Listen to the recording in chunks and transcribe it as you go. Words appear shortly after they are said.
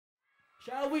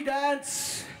Shall we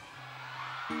dance?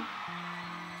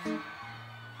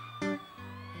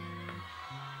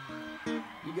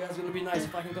 You guys gonna be nice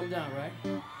if I can come down, right?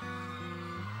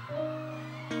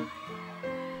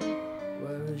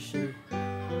 Where is she?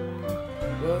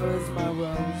 Where is my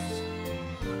rose?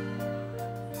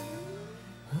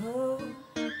 Oh,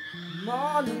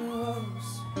 morning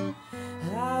rose,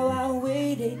 how I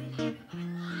waited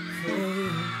for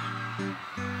you.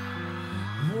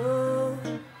 Oh,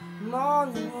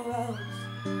 morning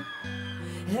rose,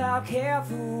 how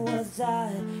careful was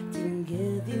I to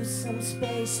give you some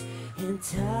space and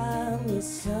time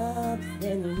is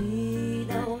something we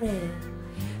don't have.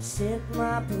 Sent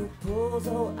my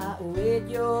proposal, I await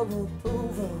your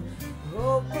approval.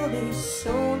 Hopefully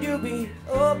soon you'll be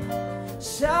up,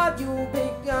 soon you'll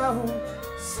be gone,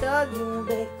 soon you'll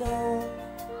be gone.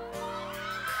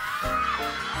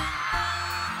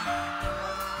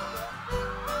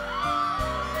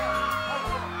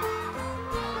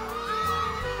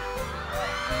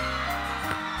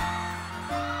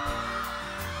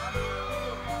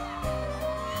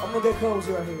 I'm gonna get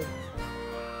cozy right here.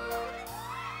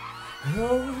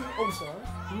 Oh, sorry.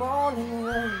 Morning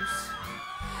rose,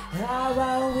 how I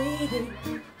waited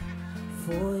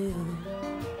for you.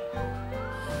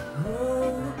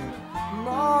 Oh,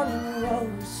 morning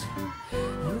rose,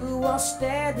 you are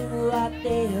standing right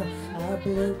there. I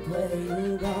blink where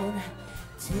you gone.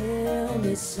 Tell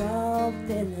me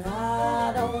something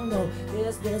I don't know.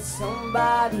 Is there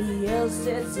somebody else?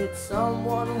 Is it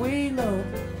someone we know?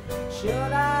 Should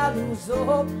I lose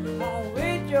hope? I'll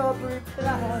wait your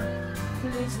reply.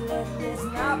 Please let this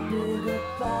not be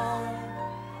goodbye.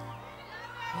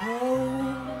 Oh,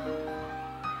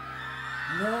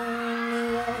 lonely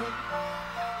road,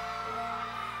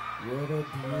 what a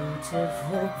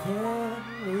beautiful pen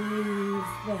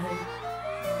we've made.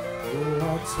 Oh,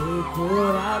 I'll take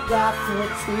what I got for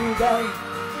today,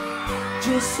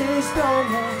 just as long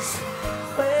as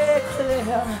we're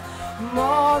clear.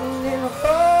 Morning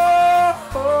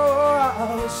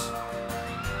rose,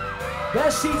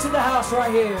 best seats in the house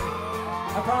right here.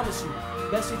 I promise you,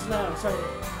 best seats in the house right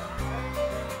here.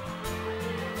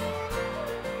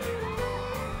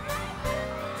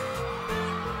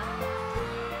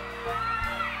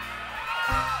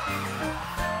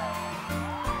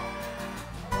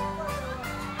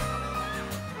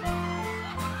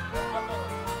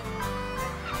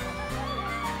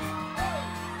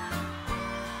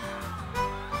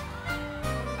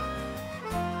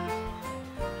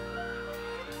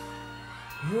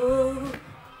 Oh,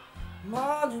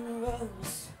 morning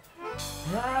rose,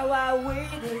 how I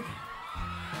waited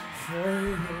for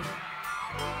you.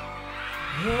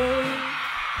 Oh,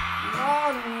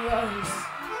 morning rose,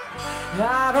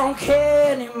 I don't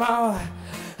care anymore.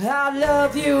 I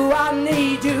love you, I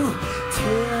need you.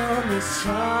 Tell me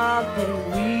something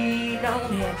we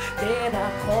don't have. Did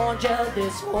I conjure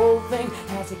this whole thing?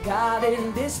 Has it got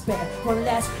in this bad? One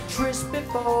last tryst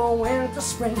before winter,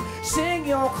 spring. Sing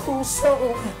your cool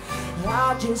song.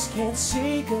 I just can't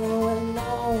see going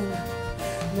on.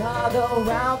 Not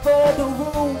around for the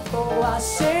room, for I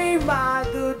say my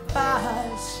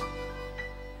goodbyes.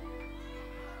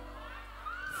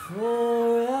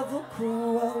 Forever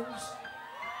grows,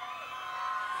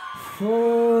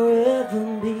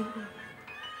 forever be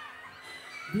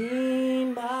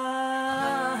mine.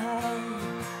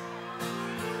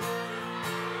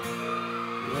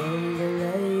 On the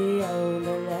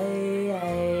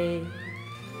lay.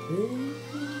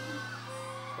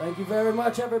 Thank you very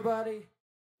much, everybody.